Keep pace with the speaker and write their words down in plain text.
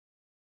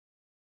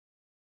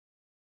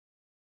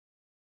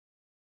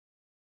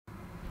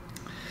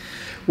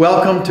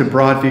Welcome to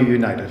Broadview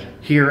United,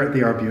 here at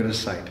the Arbutus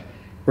site.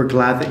 We're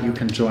glad that you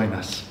can join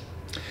us.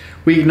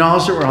 We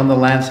acknowledge that we're on the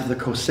lands of the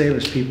Coast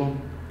Salish people,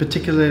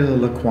 particularly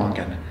the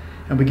Lekwungen,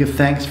 and we give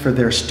thanks for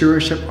their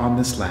stewardship on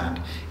this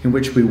land in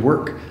which we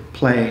work,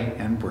 play,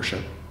 and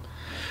worship.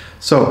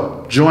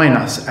 So join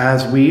us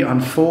as we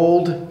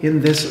unfold in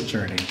this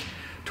journey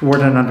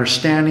toward an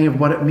understanding of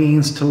what it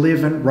means to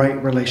live in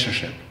right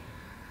relationship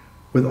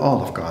with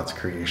all of God's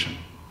creation.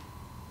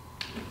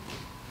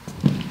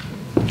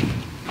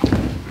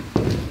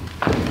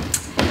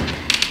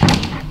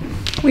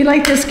 We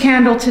light this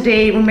candle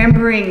today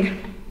remembering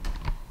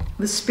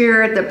the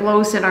Spirit that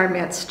blows in our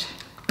midst,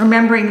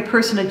 remembering the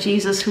person of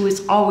Jesus who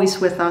is always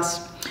with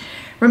us,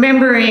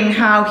 remembering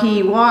how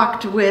he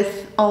walked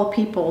with all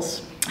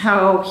peoples,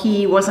 how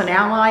he was an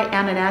ally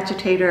and an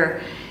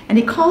agitator, and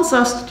he calls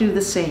us to do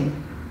the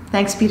same.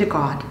 Thanks be to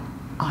God.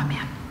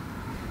 Amen.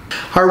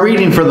 Our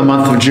reading for the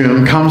month of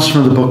June comes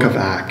from the book of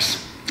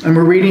Acts, and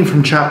we're reading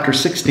from chapter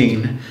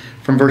 16,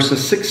 from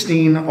verses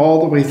 16 all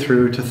the way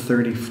through to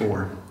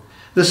 34.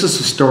 This is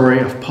the story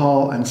of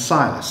Paul and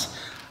Silas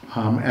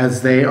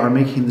as they are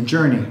making the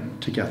journey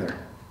together.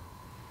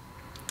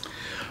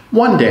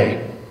 One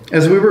day,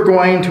 as we were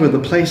going to the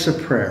place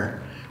of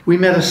prayer, we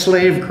met a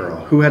slave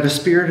girl who had a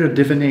spirit of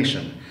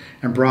divination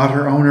and brought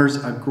her owners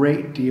a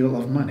great deal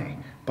of money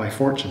by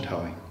fortune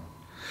telling.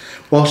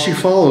 While she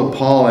followed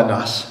Paul and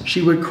us,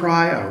 she would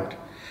cry out,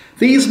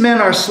 "These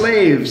men are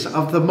slaves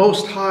of the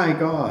Most High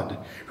God,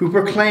 who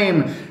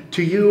proclaim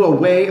to you a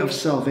way of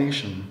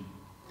salvation."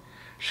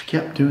 She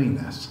kept doing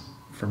this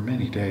for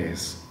many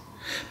days.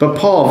 But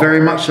Paul, very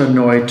much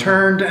annoyed,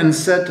 turned and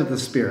said to the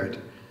spirit,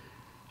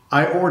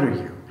 "I order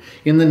you,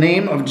 in the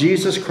name of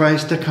Jesus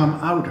Christ, to come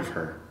out of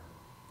her."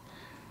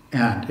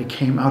 And it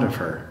came out of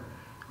her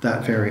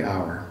that very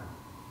hour.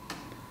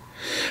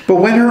 But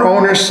when her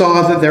owners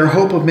saw that their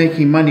hope of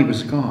making money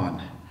was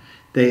gone,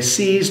 they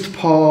seized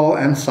Paul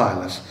and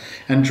Silas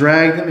and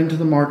dragged them into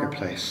the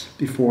marketplace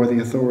before the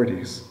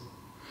authorities.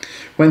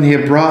 When they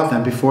had brought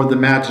them before the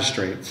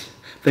magistrates,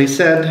 they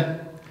said,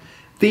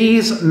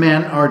 "These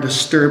men are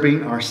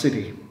disturbing our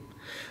city.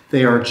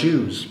 They are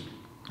Jews,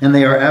 and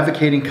they are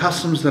advocating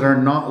customs that are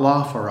not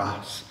law for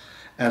us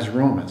as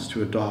Romans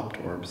to adopt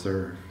or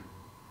observe."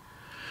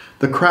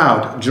 The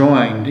crowd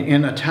joined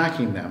in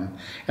attacking them,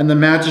 and the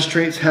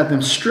magistrates had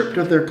them stripped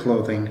of their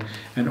clothing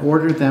and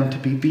ordered them to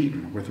be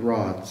beaten with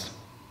rods.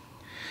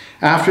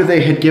 After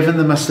they had given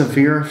them a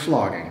severe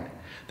flogging,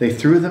 they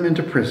threw them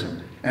into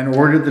prison and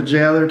ordered the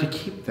jailer to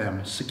keep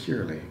them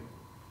securely.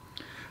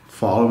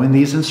 Following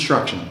these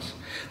instructions,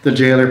 the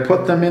jailer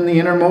put them in the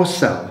innermost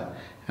cell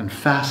and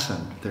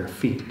fastened their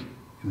feet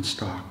in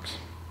stocks.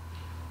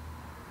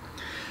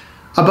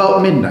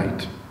 About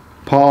midnight,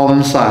 Paul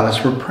and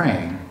Silas were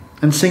praying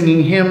and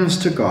singing hymns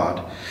to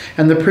God,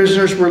 and the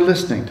prisoners were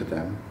listening to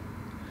them.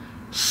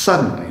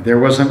 Suddenly there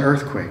was an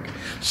earthquake,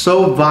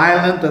 so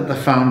violent that the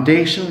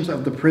foundations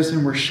of the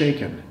prison were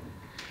shaken,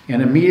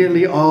 and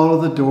immediately all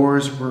of the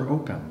doors were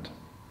opened,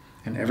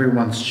 and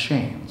everyone's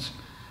chains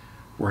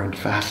were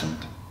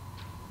unfastened.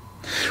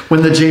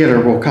 When the jailer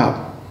woke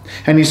up,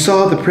 and he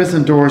saw the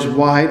prison doors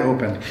wide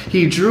open,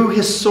 he drew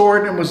his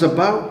sword and was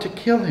about to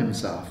kill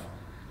himself,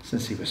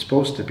 since he was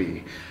supposed to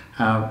be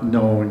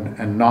known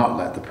and not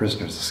let the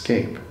prisoners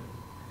escape.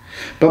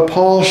 But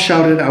Paul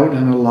shouted out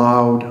in a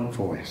loud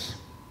voice,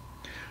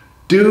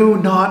 "Do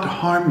not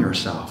harm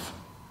yourself,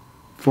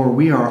 for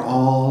we are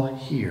all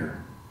here."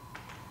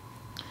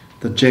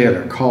 The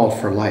jailer called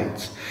for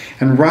lights,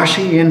 and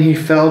rushing in, he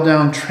fell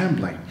down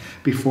trembling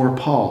before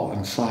Paul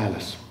and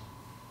Silas.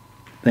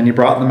 Then he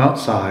brought them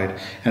outside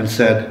and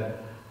said,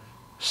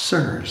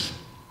 "Sirs,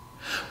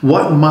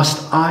 what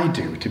must I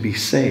do to be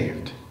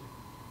saved?"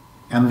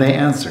 And they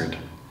answered,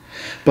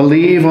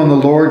 "Believe on the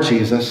Lord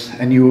Jesus,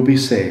 and you will be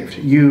saved,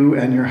 you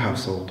and your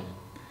household."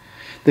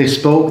 They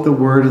spoke the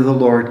word of the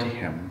Lord to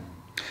him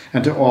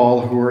and to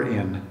all who were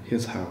in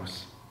his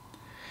house.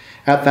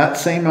 At that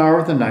same hour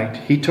of the night,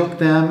 he took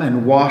them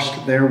and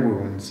washed their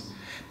wounds.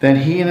 Then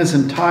he and his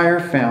entire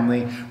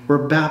family were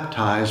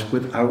baptized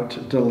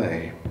without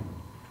delay.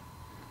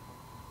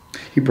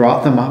 He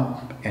brought them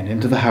up and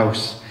into the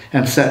house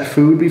and set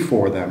food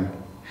before them,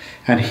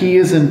 and he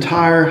and his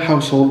entire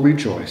household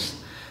rejoiced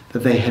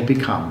that they had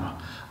become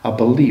a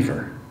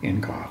believer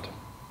in God.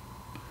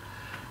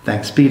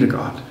 Thanks be to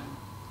God.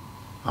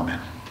 Amen.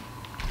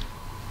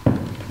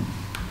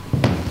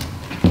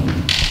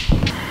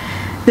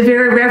 The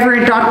Very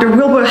Reverend Dr.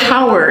 Wilbur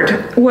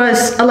Howard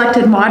was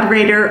elected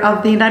moderator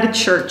of the United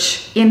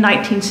Church in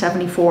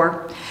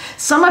 1974.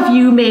 Some of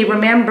you may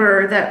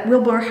remember that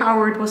Wilbur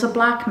Howard was a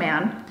black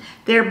man,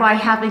 thereby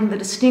having the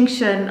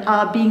distinction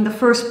of being the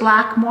first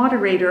black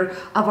moderator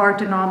of our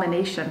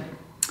denomination.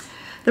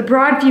 The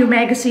Broadview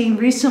magazine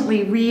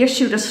recently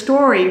reissued a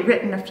story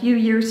written a few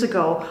years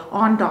ago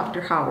on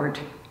Dr. Howard.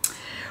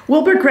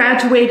 Wilbur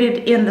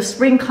graduated in the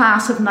spring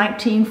class of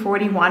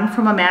 1941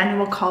 from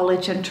Emmanuel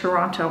College in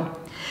Toronto.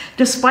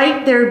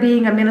 Despite there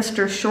being a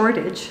minister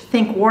shortage,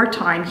 think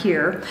wartime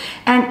here,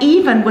 and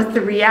even with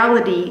the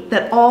reality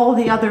that all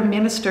the other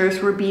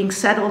ministers were being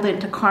settled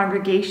into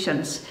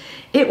congregations,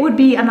 it would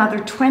be another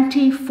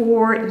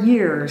 24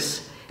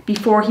 years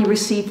before he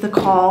received the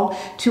call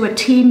to a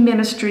team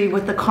ministry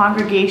with the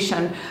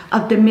congregation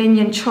of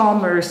Dominion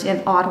Chalmers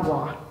in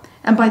Ottawa.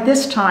 And by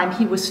this time,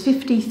 he was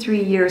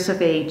 53 years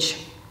of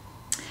age.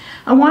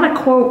 I want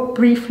to quote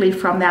briefly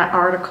from that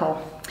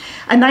article.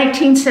 A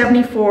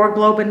 1974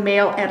 Globe and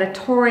Mail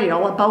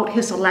editorial about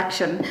his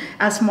election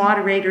as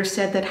moderator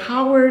said that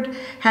Howard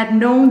had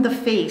known the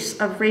face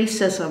of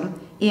racism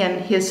in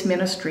his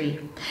ministry,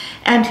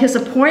 and his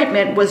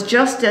appointment was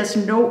just as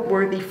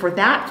noteworthy for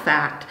that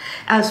fact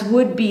as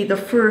would be the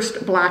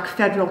first Black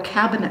federal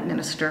cabinet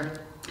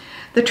minister.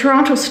 The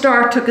Toronto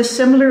Star took a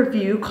similar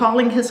view,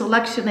 calling his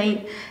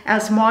election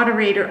as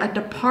moderator a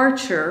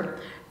departure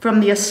from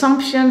the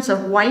assumptions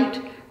of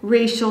white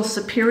racial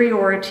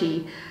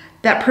superiority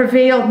that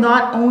prevailed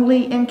not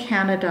only in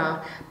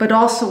Canada, but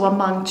also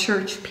among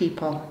church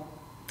people.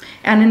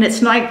 And in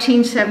its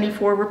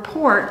 1974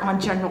 report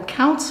on General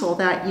Counsel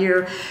that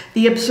year,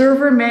 the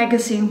Observer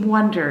magazine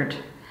wondered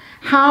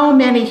how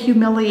many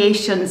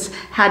humiliations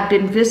had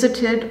been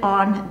visited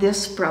on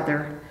this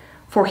brother,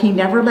 for he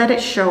never let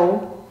it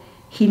show,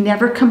 he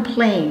never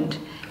complained,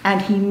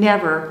 and he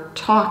never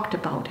talked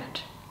about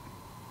it.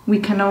 We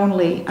can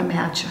only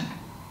imagine.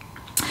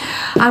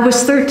 I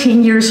was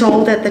 13 years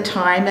old at the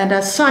time, and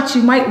as such,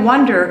 you might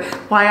wonder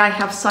why I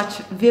have such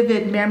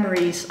vivid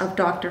memories of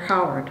Dr.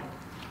 Howard.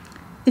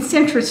 It's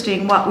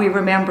interesting what we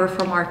remember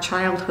from our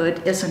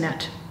childhood, isn't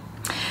it?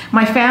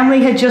 My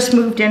family had just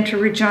moved into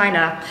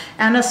Regina,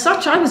 and as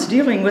such, I was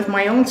dealing with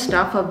my own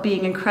stuff of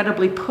being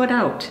incredibly put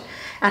out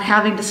at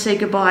having to say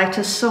goodbye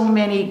to so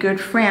many good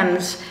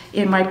friends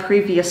in my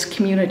previous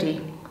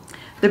community.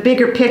 The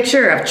bigger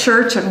picture of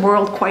church and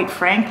world, quite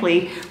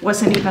frankly,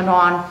 wasn't even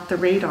on the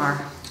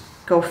radar.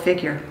 Go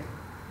figure.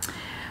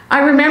 I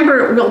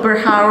remember Wilbur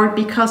Howard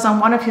because on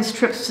one of his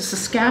trips to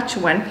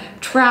Saskatchewan,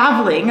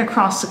 traveling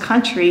across the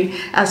country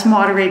as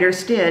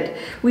moderators did,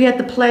 we had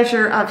the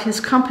pleasure of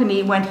his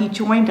company when he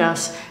joined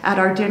us at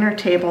our dinner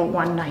table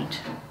one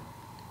night.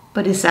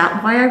 But is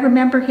that why I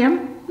remember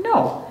him?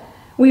 No.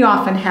 We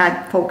often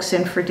had folks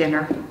in for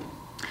dinner.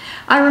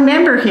 I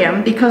remember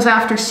him because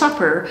after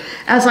supper,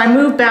 as I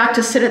moved back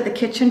to sit at the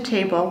kitchen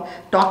table,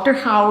 Dr.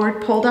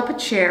 Howard pulled up a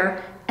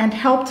chair and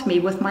helped me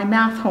with my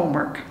math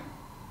homework.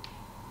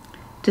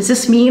 Does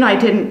this mean I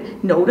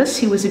didn't notice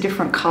he was a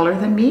different color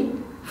than me?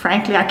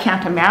 Frankly, I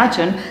can't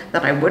imagine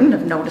that I wouldn't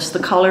have noticed the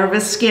color of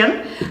his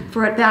skin,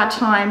 for at that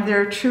time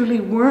there truly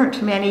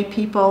weren't many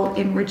people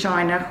in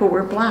Regina who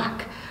were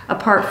Black,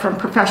 apart from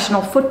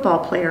professional football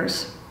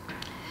players.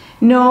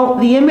 No,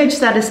 the image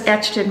that is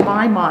etched in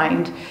my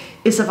mind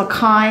is of a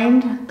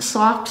kind,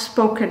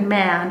 soft-spoken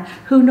man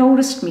who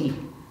noticed me.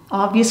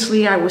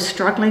 Obviously, I was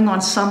struggling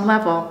on some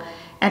level,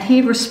 and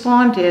he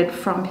responded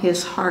from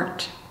his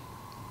heart.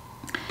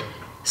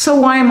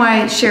 So why am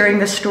I sharing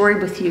this story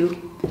with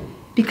you?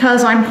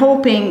 Because I'm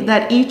hoping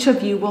that each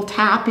of you will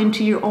tap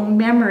into your own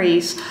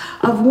memories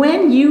of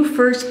when you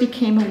first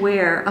became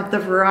aware of the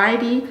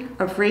variety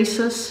of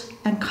races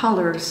and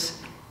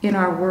colors in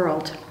our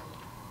world.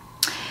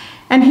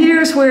 And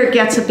here's where it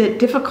gets a bit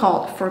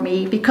difficult for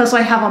me, because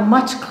I have a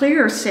much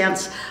clearer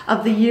sense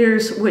of the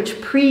years which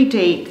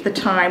predate the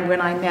time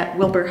when I met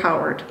Wilbur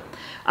Howard,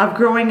 of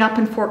growing up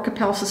in Fort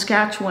Capel,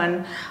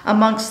 Saskatchewan,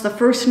 amongst the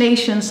First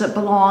Nations that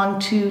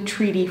belong to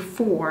Treaty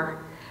 4,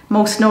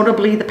 most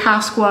notably the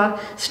Pasqua,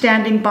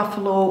 Standing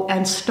Buffalo,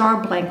 and Star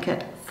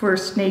Blanket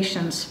First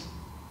Nations.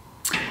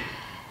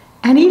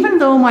 And even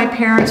though my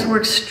parents were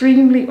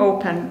extremely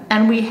open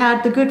and we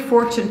had the good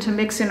fortune to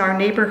mix in our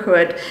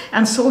neighborhood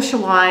and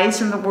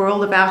socialize in the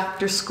world of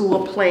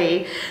after-school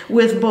play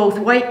with both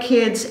white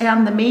kids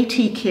and the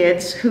Métis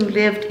kids who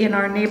lived in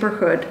our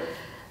neighborhood,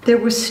 there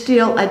was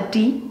still a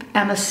deep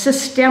and a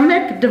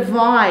systemic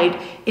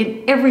divide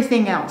in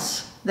everything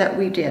else that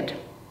we did.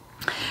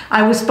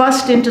 I was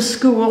bused into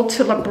school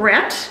to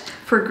Labret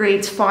for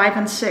grades 5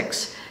 and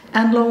 6.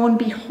 And lo and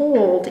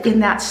behold, in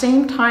that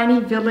same tiny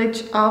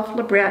village of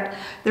Labret,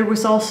 there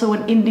was also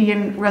an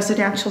Indian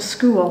residential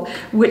school,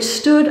 which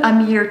stood a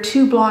mere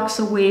 2 blocks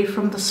away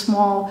from the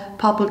small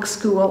public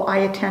school I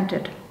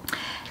attended.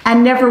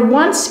 And never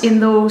once in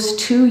those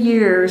 2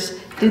 years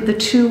did the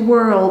two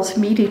worlds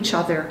meet each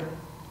other.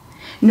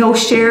 No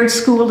shared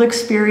school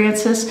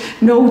experiences,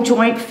 no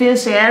joint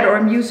phys ed or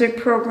music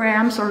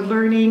programs or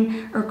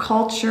learning or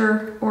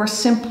culture or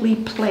simply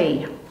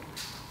play.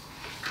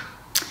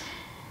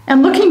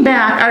 And looking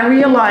back, I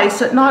realized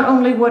that not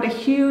only what a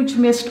huge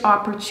missed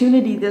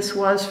opportunity this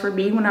was for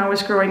me when I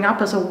was growing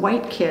up as a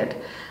white kid,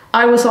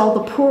 I was all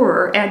the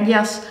poorer and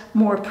yes,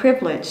 more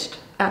privileged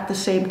at the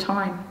same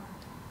time.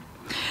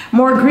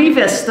 More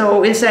grievous,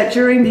 though, is that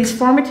during these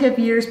formative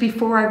years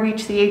before I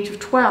reached the age of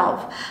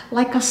 12,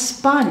 like a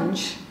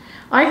sponge,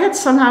 I had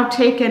somehow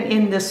taken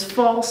in this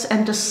false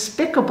and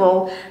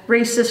despicable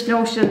racist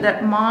notion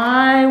that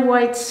my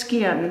white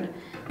skin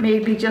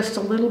made me just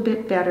a little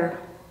bit better.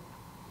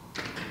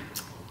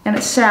 And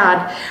it's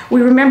sad.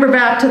 We remember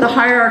back to the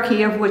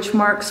hierarchy of which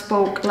Mark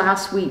spoke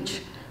last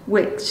week,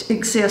 which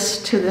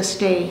exists to this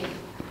day.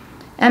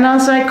 And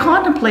as I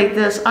contemplate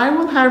this, I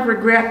will have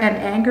regret and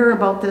anger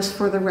about this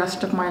for the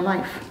rest of my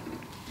life.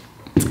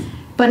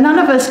 But none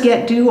of us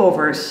get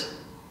do-overs,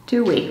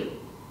 do we?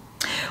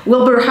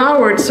 Wilbur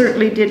Howard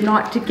certainly did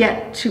not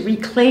get to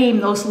reclaim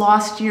those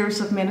lost years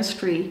of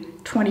ministry,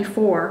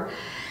 24,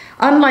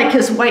 unlike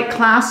his white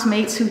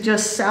classmates who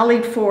just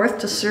sallied forth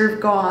to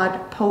serve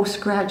God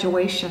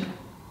post-graduation.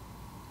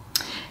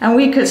 And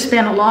we could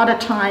spend a lot of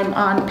time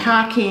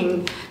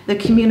unpacking the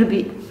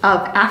community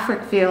of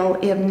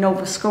Africville in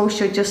Nova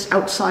Scotia, just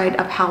outside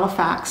of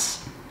Halifax.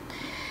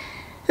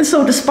 And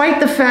so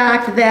despite the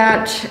fact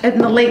that in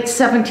the late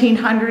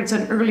 1700s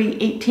and early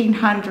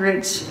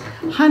 1800s,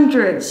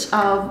 hundreds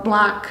of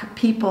Black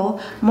people,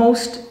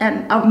 most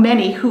and of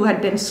many who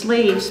had been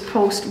slaves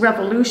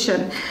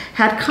post-revolution,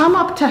 had come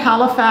up to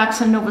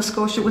Halifax and Nova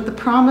Scotia with the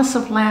promise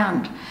of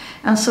land.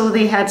 And so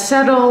they had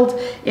settled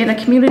in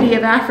a community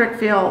of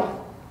Africville.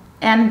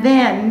 And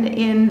then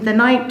in the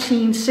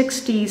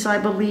 1960s, I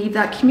believe,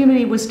 that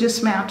community was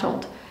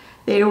dismantled.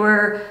 They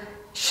were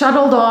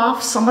shuttled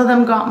off. Some of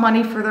them got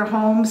money for their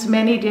homes.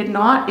 Many did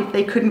not if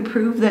they couldn't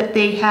prove that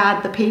they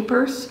had the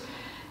papers.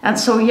 And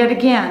so yet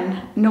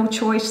again, no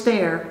choice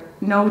there,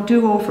 no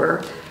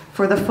do-over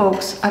for the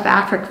folks of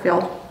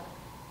Africville.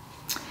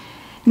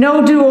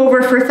 No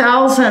do-over for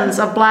thousands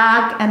of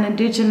Black and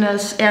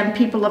Indigenous and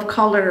people of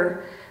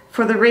color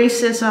for the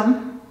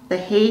racism, the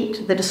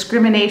hate, the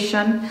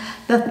discrimination,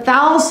 the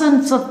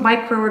thousands of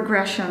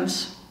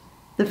microaggressions,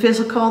 the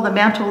physical, the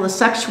mental, the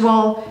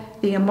sexual,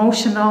 the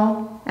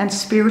emotional, and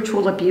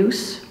spiritual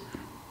abuse.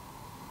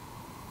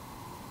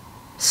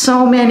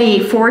 So many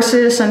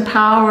forces and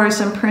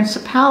powers and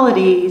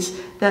principalities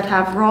that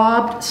have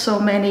robbed so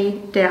many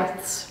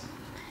deaths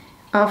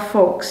of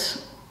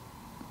folks.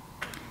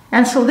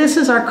 And so this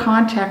is our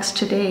context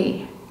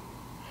today.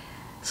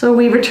 So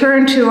we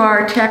return to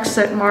our text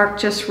that Mark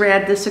just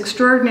read, this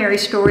extraordinary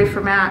story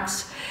from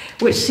Acts,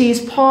 which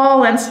sees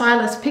Paul and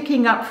Silas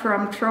picking up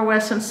from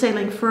Troas and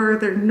sailing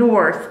further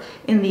north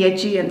in the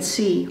Aegean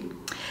Sea.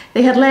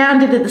 They had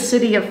landed in the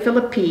city of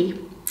Philippi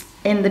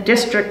in the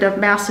district of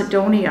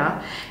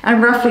Macedonia,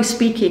 and roughly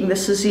speaking,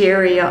 this is the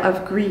area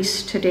of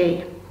Greece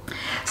today.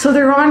 So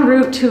they're en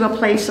route to a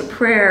place of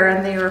prayer,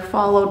 and they are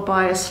followed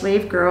by a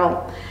slave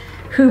girl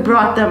who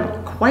brought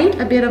them quite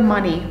a bit of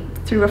money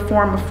through a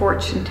form of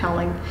fortune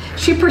telling.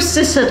 She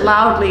persisted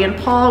loudly, and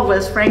Paul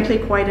was frankly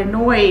quite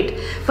annoyed,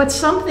 but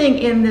something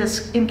in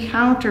this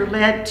encounter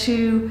led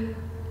to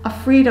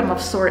a freedom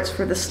of sorts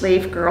for the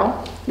slave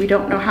girl. We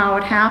don't know how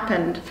it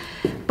happened,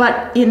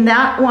 but in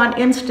that one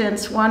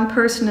instance, one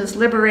person is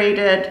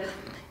liberated,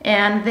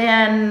 and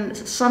then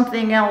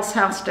something else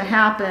has to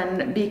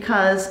happen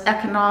because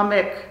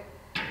economic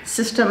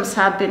systems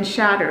have been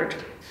shattered.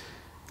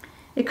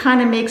 It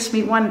kind of makes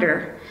me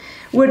wonder,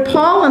 would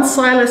Paul and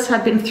Silas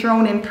have been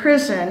thrown in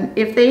prison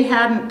if they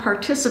hadn't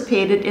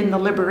participated in the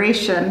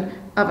liberation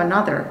of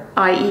another,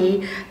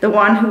 i.e., the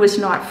one who is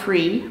not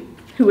free,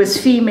 who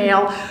is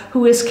female,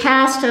 who is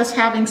cast as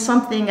having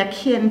something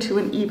akin to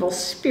an evil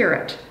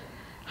spirit?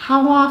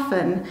 How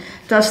often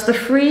does the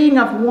freeing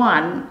of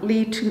one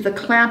lead to the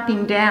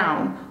clamping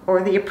down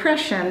or the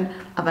oppression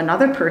of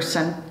another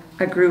person,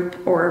 a group,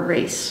 or a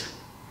race?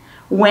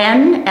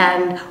 When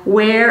and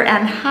where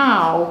and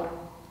how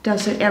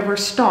does it ever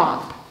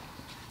stop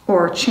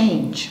or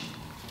change?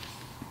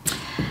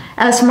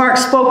 As Mark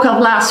spoke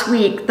of last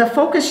week, the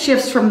focus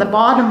shifts from the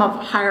bottom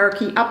of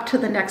hierarchy up to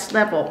the next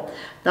level.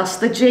 Thus,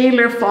 the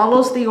jailer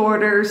follows the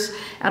orders,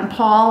 and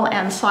Paul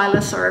and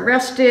Silas are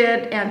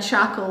arrested and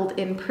shackled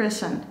in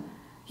prison.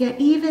 Yet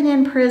even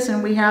in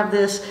prison, we have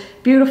this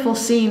beautiful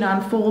scene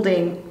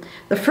unfolding.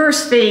 The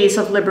first phase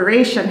of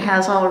liberation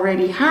has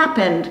already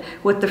happened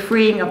with the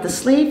freeing of the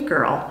slave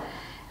girl.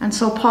 And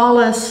so Paul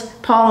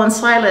and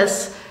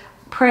Silas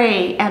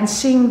pray and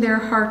sing their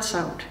hearts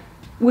out,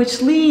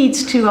 which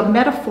leads to a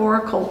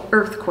metaphorical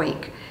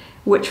earthquake,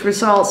 which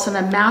results in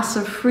a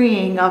massive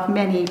freeing of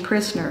many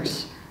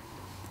prisoners.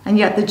 And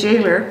yet the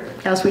jailer,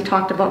 as we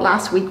talked about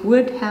last week,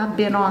 would have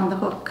been on the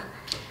hook.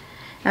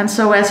 And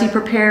so as he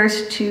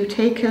prepares to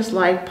take his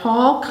life,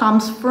 Paul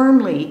comes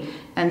firmly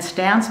and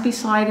stands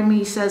beside him.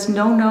 He says,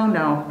 "No, no,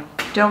 no,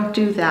 don't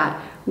do that.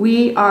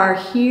 We are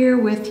here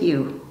with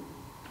you."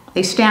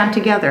 They stand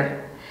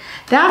together.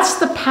 That's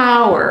the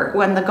power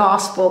when the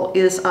gospel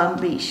is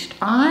unleashed.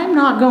 I'm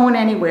not going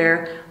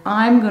anywhere.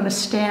 I'm going to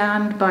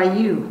stand by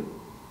you.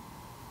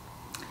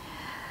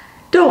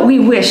 Don't we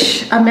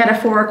wish a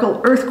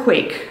metaphorical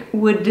earthquake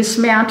would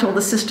dismantle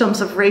the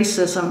systems of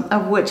racism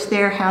of which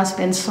there has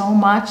been so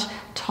much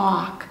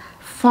talk,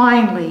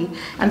 finally,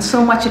 and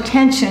so much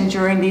attention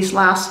during these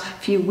last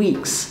few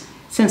weeks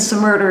since the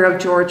murder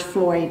of George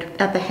Floyd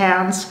at the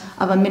hands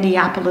of a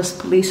Minneapolis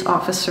police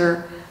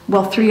officer,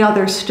 while 3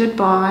 others stood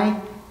by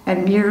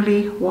and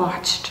merely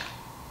watched?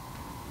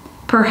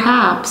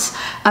 Perhaps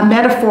a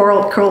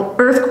metaphorical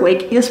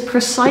earthquake is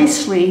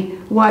precisely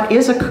what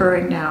is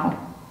occurring now.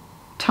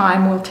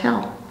 Time will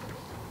tell.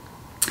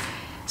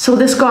 So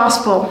this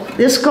gospel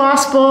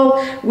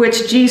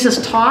which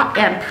Jesus taught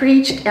and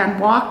preached and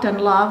walked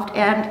and loved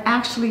and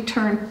actually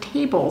turned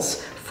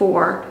tables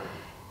for,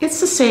 it's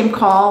the same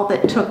call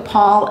that took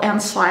Paul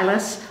and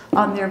Silas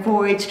on their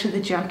voyage to the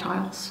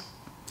Gentiles.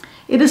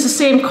 It is the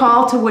same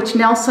call to which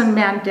Nelson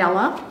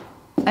Mandela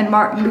and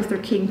Martin Luther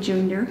King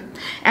Jr.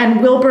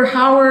 and Wilbur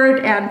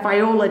Howard and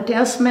Viola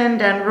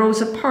Desmond and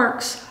Rosa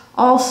Parks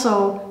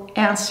also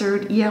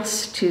answered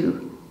yes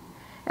to,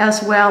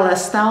 as well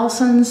as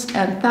thousands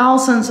and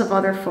thousands of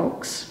other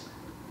folks.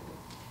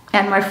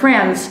 And my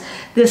friends,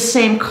 this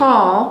same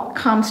call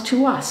comes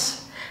to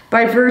us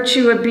by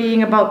virtue of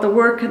being about the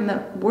work and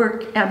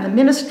the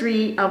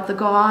ministry of the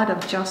God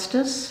of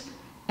justice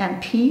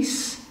and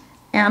peace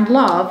and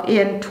love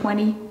in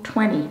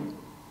 2020.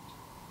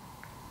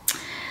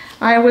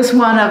 I was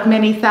one of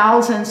many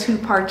thousands who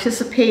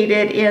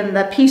participated in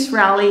the peace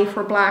rally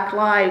for Black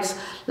Lives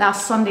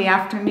last Sunday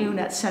afternoon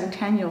at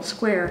Centennial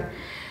Square.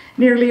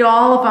 Nearly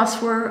all of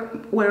us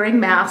were wearing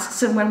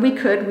masks, and when we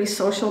could, we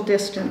social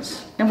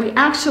distanced. And we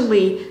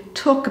actually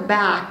took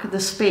back the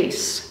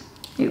space.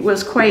 It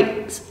was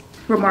quite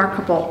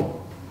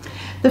remarkable.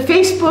 The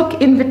Facebook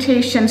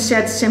invitation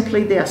said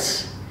simply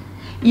this: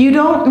 you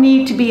don't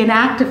need to be an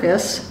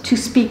activist to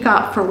speak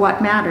up for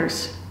what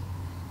matters.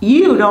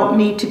 You don't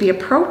need to be a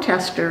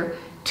protester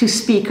to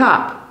speak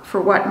up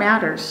for what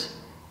matters.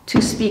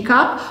 To speak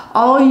up,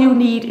 all you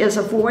need is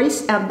a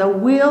voice and the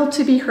will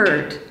to be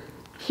heard.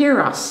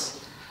 Hear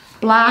us.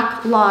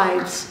 Black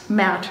Lives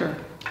Matter.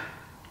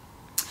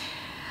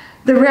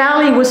 The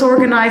rally was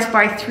organized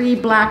by 3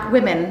 Black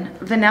women,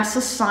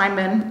 Vanessa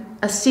Simon,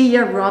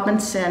 Asiya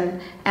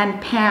Robinson, and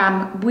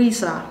Pam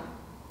Buiza.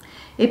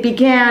 It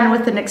began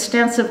with an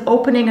extensive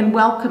opening and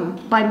welcome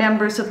by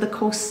members of the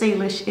Coast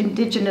Salish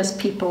Indigenous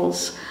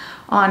peoples,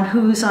 on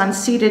whose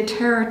unceded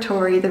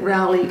territory the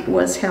rally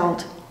was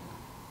held.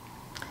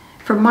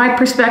 From my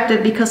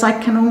perspective, because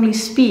I can only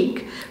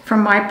speak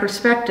from my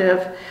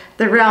perspective,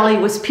 the rally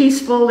was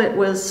peaceful, it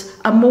was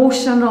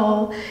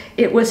emotional,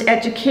 it was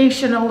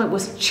educational, it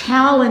was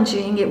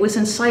challenging, it was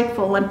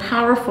insightful and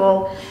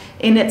powerful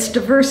in its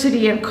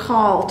diversity and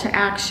call to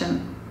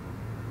action.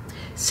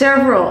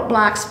 Several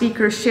Black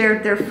speakers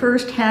shared their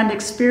first-hand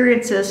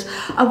experiences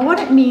of what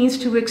it means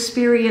to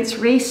experience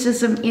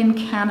racism in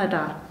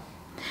Canada.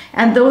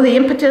 And though the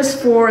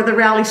impetus for the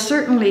rally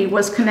certainly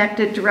was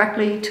connected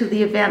directly to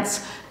the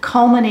events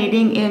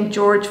culminating in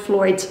George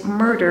Floyd's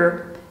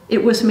murder,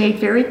 it was made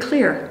very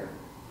clear: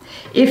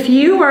 if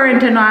you are in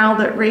denial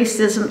that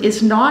racism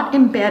is not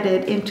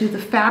embedded into the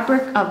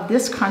fabric of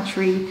this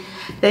country,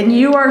 then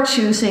you are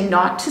choosing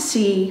not to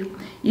see,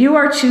 you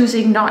are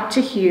choosing not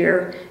to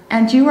hear,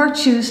 and you are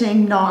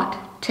choosing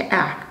not to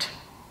act.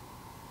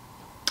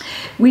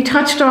 We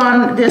touched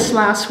on this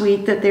last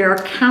week, that there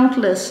are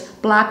countless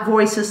Black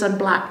voices and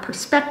Black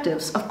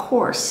perspectives, of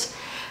course,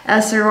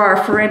 as there are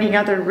for any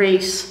other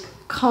race,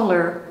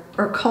 color,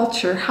 or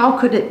culture. How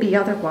could it be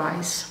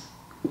otherwise?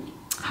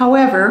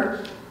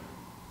 However,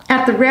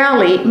 at the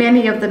rally,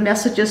 many of the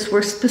messages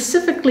were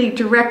specifically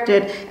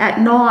directed at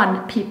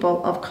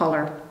non-people of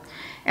color.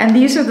 And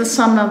these are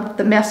some of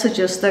the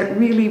messages that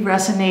really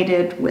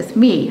resonated with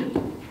me.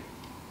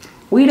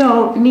 We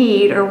don't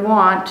need or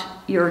want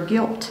your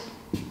guilt.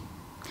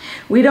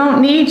 We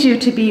don't need you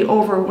to be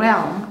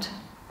overwhelmed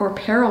or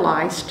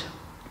paralyzed.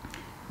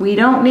 We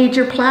don't need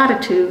your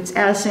platitudes,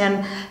 as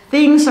in,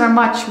 things are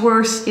much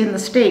worse in the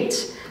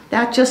States.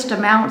 That just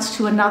amounts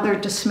to another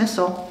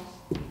dismissal.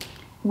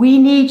 We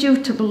need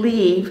you to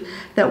believe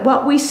that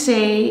what we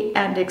say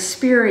and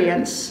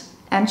experience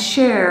and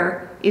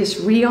share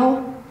is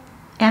real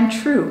and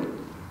true.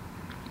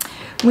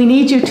 We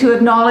need you to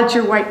acknowledge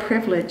your white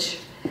privilege,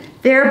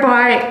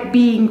 thereby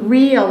being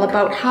real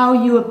about how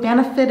you have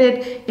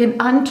benefited in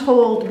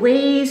untold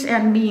ways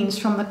and means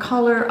from the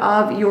color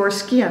of your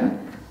skin,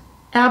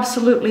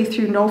 absolutely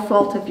through no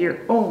fault of your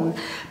own.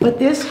 But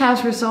this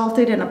has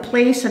resulted in a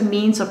place and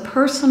means of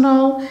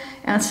personal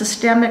and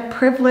systemic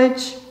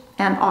privilege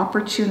and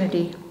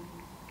opportunity.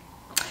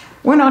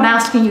 We're not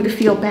asking you to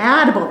feel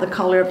bad about the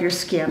color of your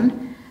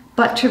skin,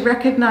 but to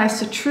recognize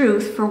the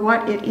truth for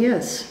what it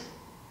is.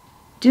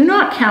 Do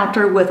not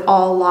counter with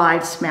all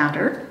lives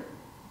matter.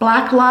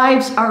 Black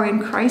lives are in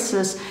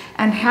crisis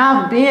and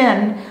have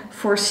been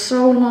for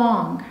so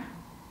long.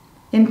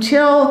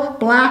 Until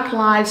Black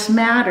lives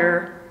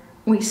matter,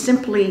 we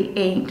simply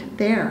ain't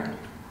there.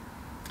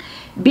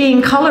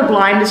 Being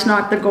colorblind is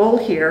not the goal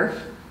here.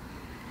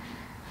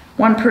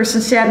 One person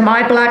said,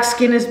 "My black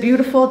skin is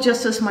beautiful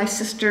just as my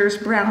sister's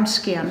brown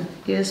skin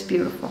is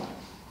beautiful."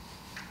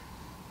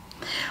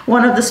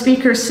 One of the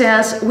speakers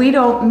says, "We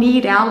don't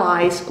need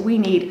allies, we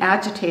need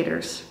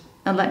agitators."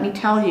 And let me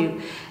tell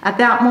you, at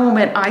that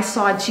moment I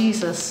saw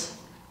Jesus,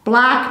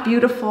 black,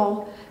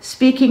 beautiful,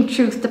 speaking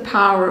truth to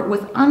power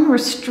with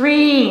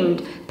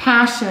unrestrained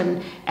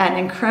passion and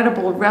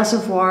incredible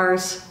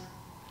reservoirs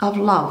of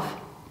love.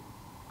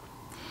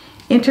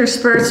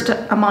 Interspersed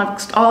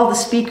amongst all the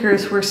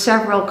speakers were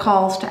several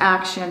calls to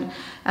action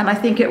And I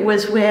think it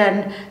was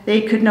when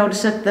they could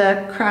notice that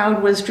the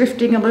crowd was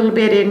drifting a little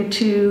bit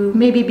into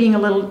maybe being a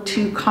little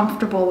too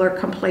comfortable or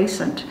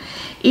complacent.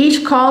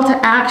 Each call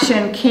to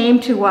action came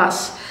to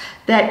us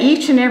that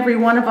each and every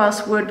one of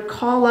us would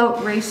call out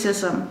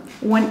racism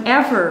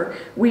whenever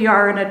we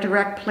are in a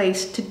direct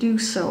place to do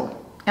so.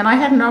 And I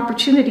had an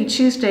opportunity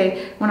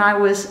Tuesday when I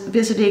was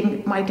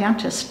visiting my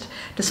dentist,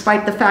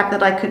 despite the fact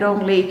that I could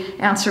only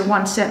answer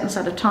one sentence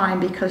at a time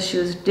because she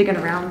was digging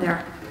around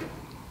there.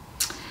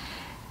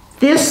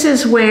 This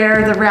is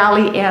where the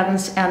rally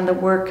ends and the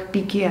work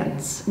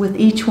begins, with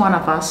each one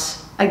of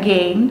us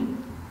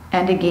again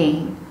and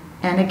again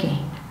and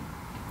again.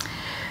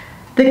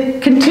 The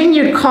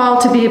continued call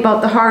to be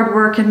about the hard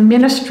work and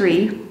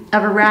ministry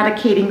of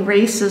eradicating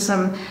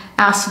racism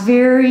asks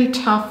very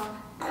tough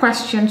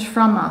questions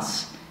from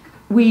us.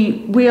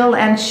 We will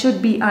and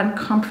should be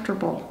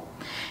uncomfortable.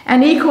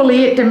 And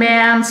equally, it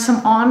demands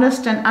some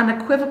honest and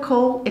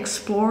unequivocal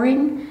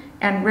exploring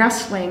and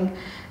wrestling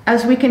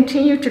as we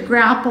continue to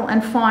grapple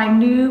and find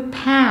new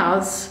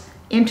paths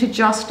into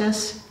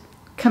justice,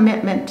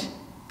 commitment,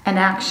 and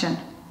action.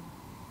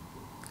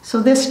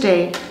 So this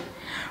day,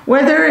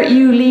 whether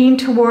you lean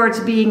towards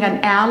being an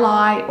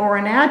ally or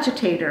an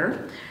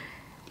agitator,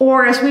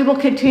 or as we will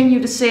continue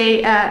to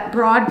say at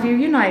Broadview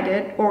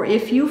United, or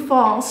if you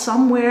fall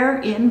somewhere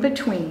in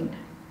between,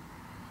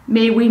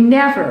 may we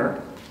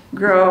never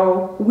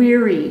grow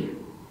weary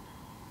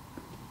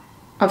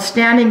of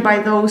standing by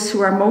those who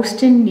are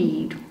most in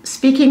need,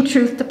 speaking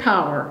truth to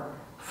power,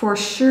 for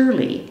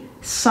surely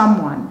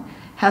someone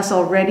has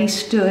already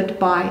stood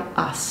by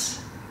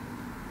us.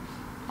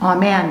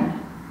 Amen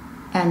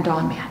and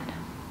amen.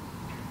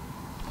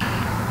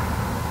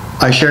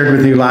 I shared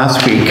with you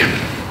last week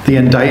the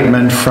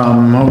indictment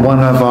from one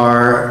of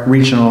our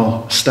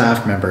regional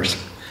staff members.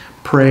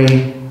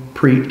 Pray,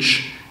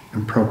 preach,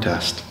 and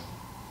protest.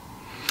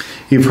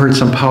 You've heard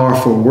some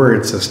powerful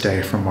words this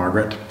day from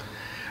Margaret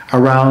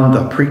around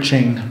the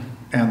preaching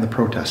and the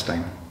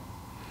protesting.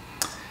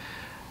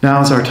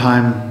 Now is our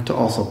time to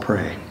also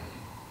pray.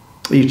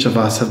 Each of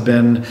us have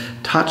been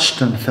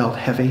touched and felt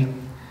heavy.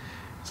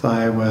 As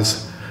I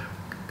was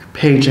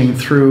paging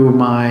through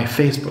my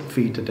Facebook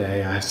feed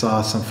today, I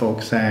saw some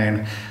folks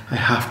saying, I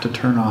have to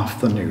turn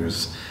off the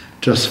news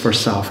just for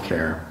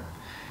self-care.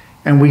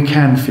 And we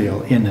can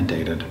feel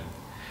inundated.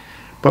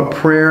 But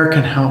prayer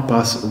can help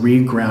us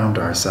reground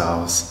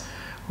ourselves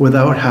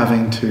without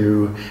having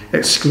to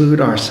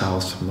exclude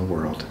ourselves from the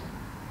world.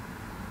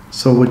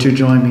 So would you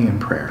join me in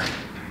prayer?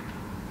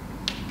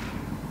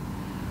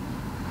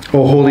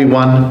 O Holy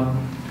One,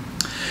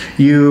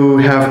 you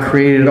have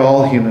created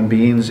all human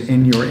beings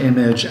in your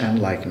image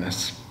and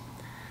likeness.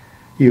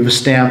 You have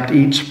stamped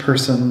each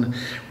person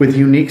with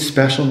unique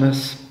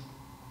specialness,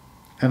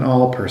 and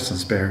all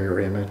persons bear your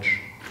image.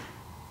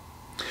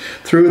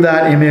 Through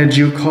that image,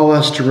 you call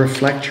us to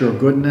reflect your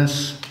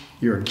goodness,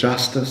 your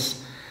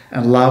justice,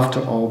 and love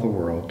to all the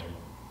world.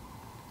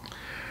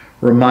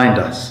 Remind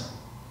us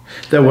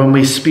that when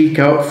we speak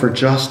out for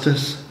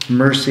justice,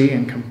 mercy,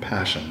 and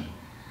compassion,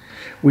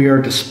 we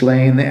are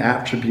displaying the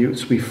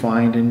attributes we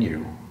find in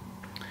you,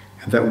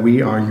 and that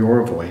we are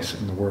your voice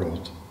in the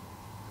world.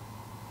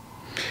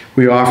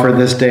 We offer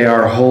this day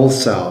our whole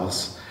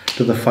selves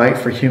to the fight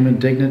for human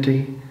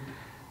dignity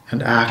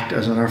and act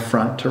as an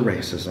affront to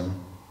racism.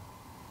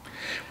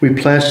 We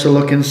pledge to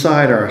look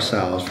inside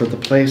ourselves for the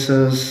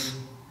places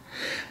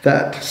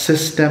that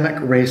systemic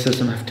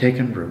racism have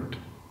taken root,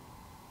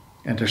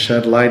 and to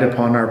shed light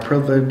upon our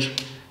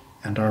privilege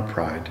and our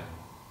pride.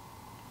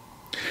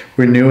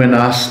 Renew in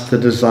us the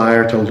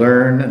desire to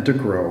learn and to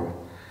grow,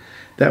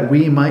 that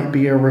we might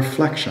be a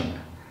reflection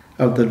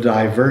of the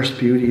diverse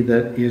beauty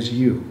that is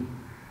you,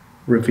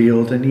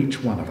 revealed in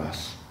each one of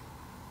us.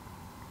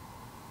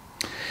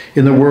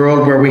 In the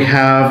world where we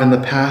have in the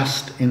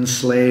past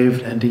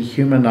enslaved and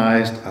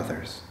dehumanized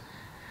others,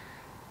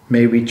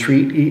 may we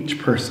treat each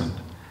person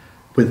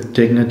with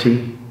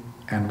dignity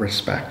and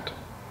respect.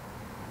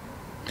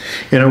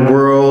 In a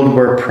world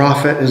where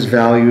profit is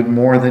valued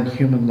more than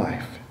human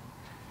life,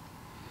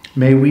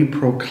 may we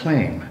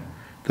proclaim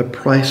the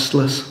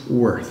priceless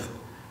worth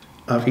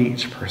of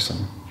each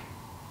person.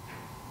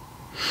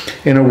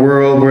 In a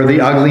world where the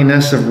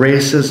ugliness of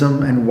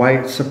racism and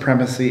white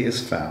supremacy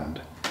is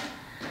found,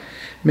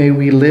 may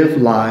we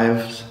live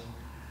lives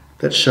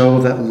that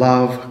show that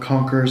love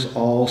conquers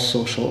all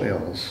social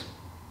ills.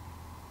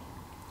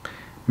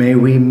 May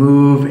we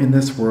move in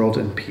this world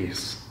in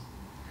peace,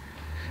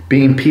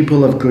 being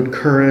people of good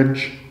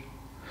courage,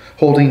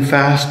 holding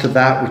fast to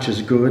that which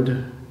is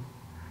good,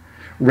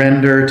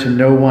 render to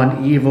no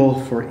one evil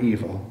for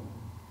evil,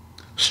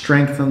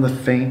 strengthen the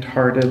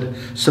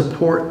faint-hearted,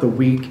 support the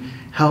weak,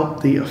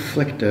 help the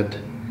afflicted,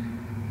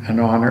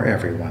 and honor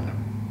everyone.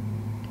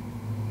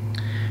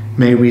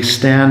 May we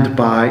stand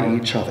by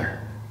each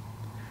other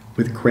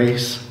with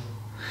grace,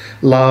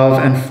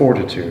 love, and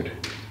fortitude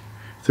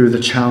through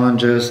the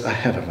challenges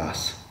ahead of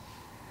us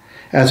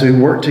as we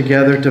work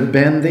together to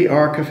bend the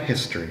arc of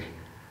history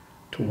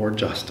toward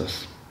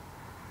justice.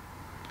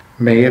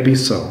 May it be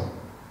so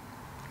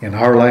in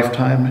our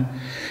lifetime,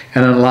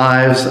 and in the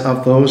lives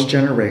of those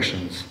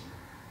generations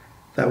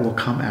that will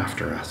come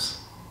after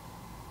us.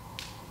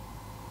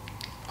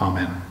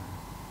 Amen.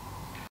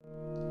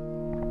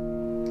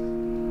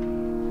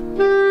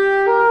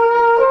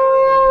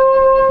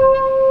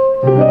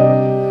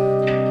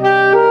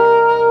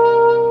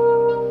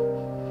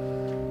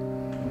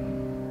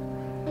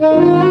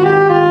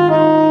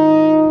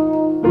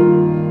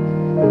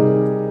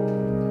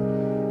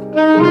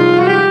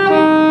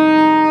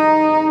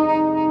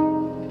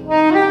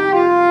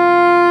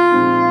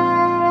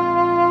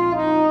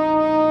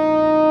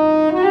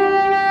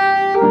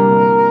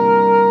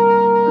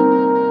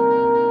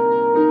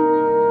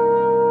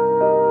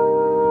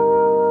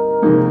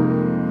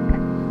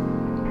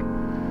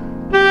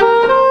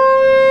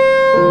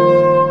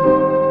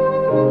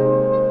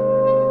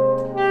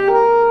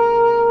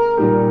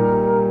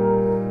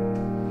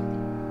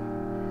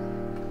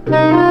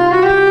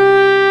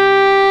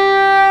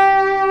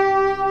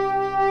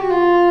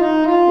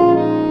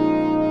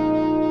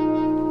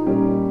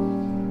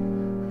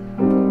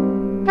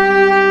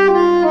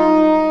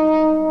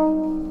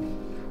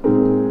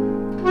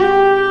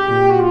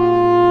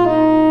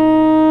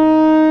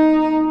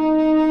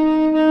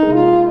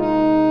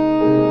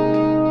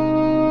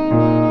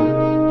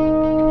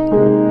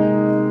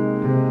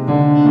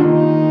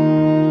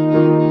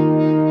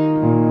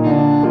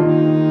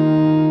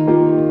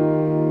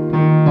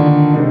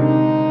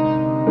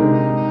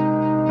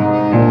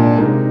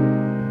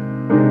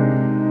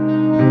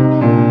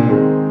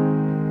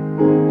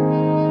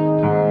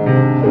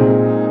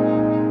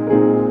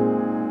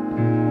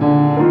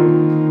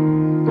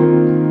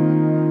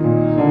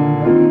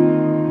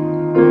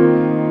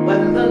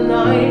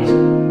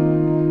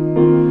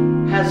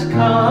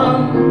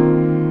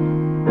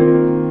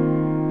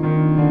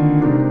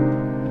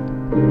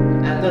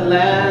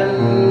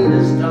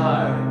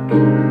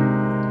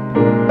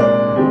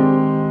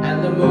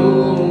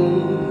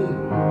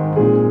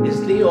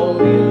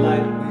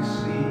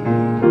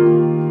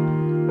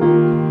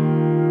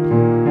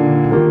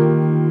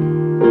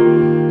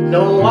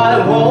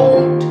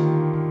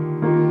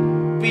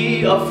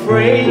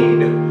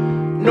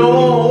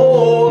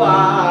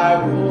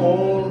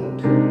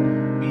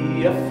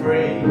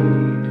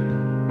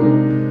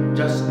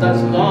 Just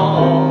as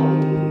long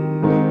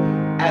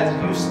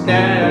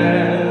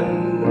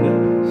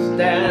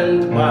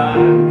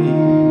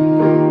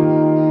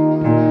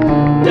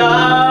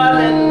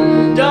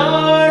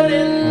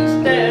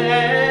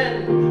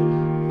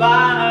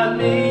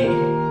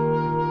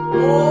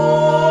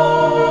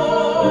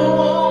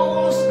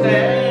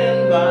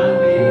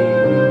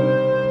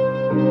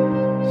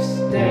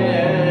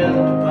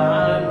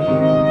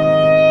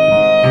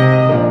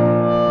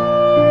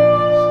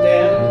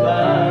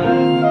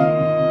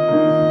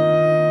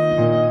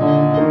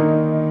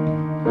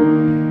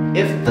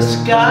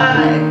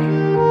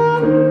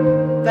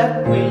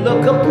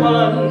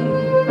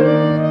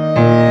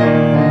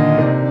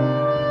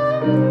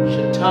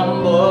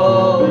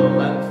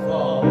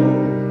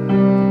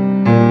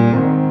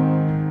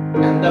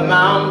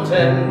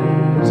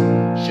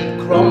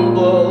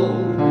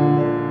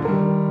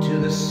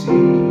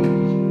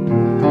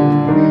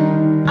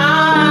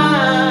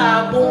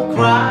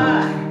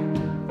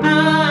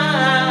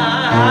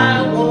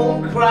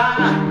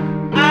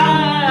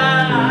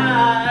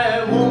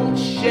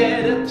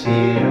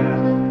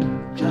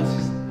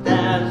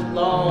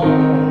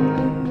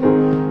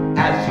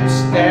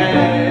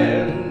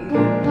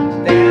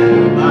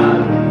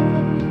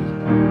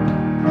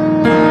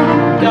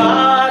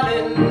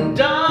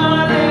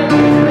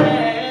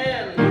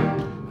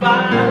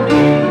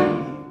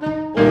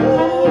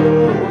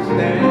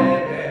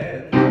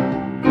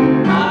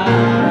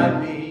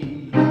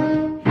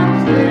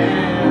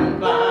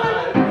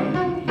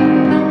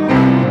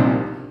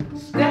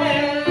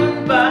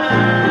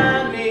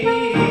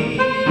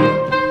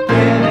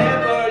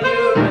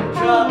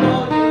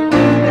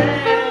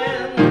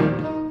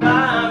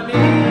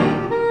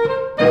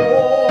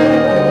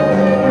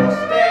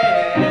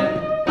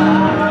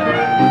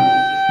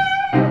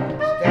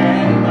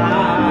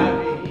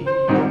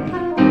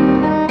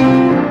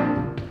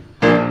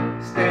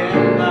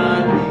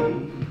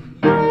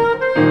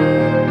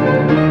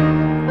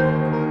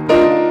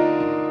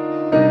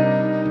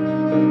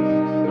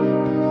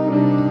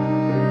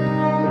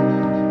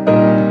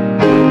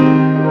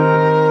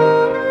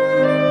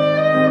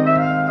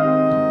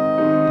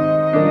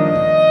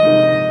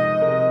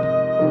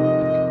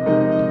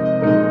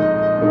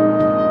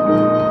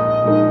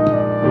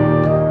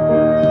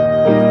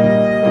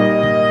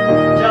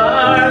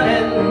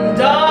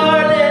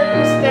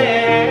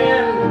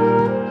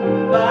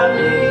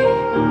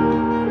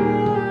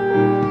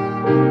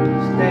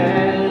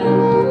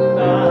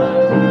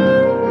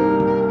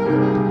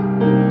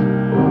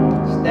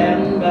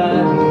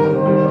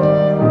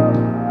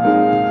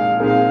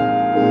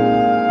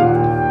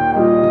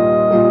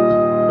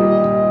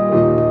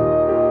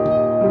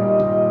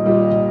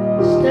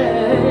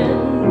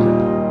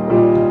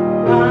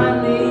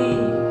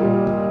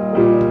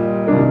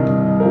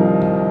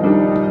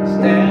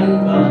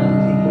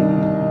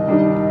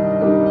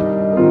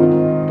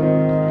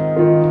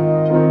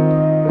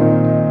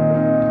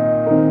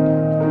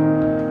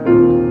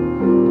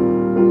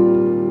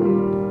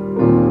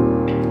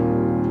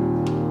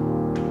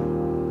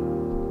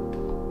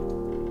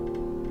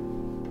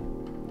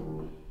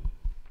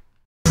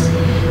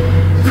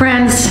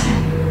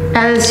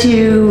As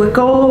you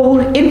go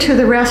into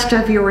the rest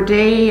of your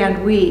day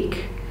and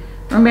week,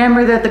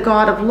 remember that the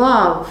God of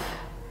love,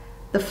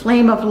 the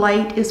flame of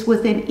light, is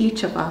within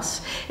each of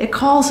us. It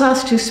calls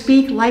us to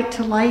speak light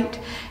to light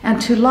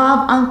and to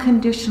love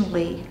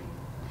unconditionally.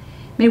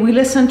 May we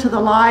listen to the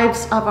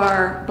lives of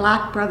our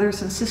Black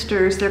brothers and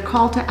sisters, their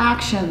call to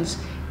actions,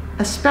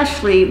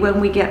 especially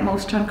when we get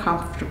most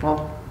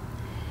uncomfortable.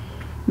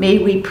 May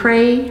we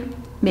pray,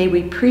 may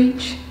we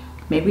preach,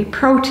 may we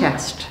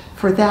protest,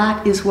 for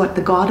that is what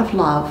the God of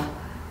love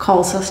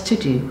calls us to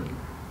do.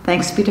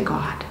 Thanks be to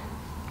God.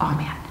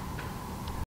 Amen.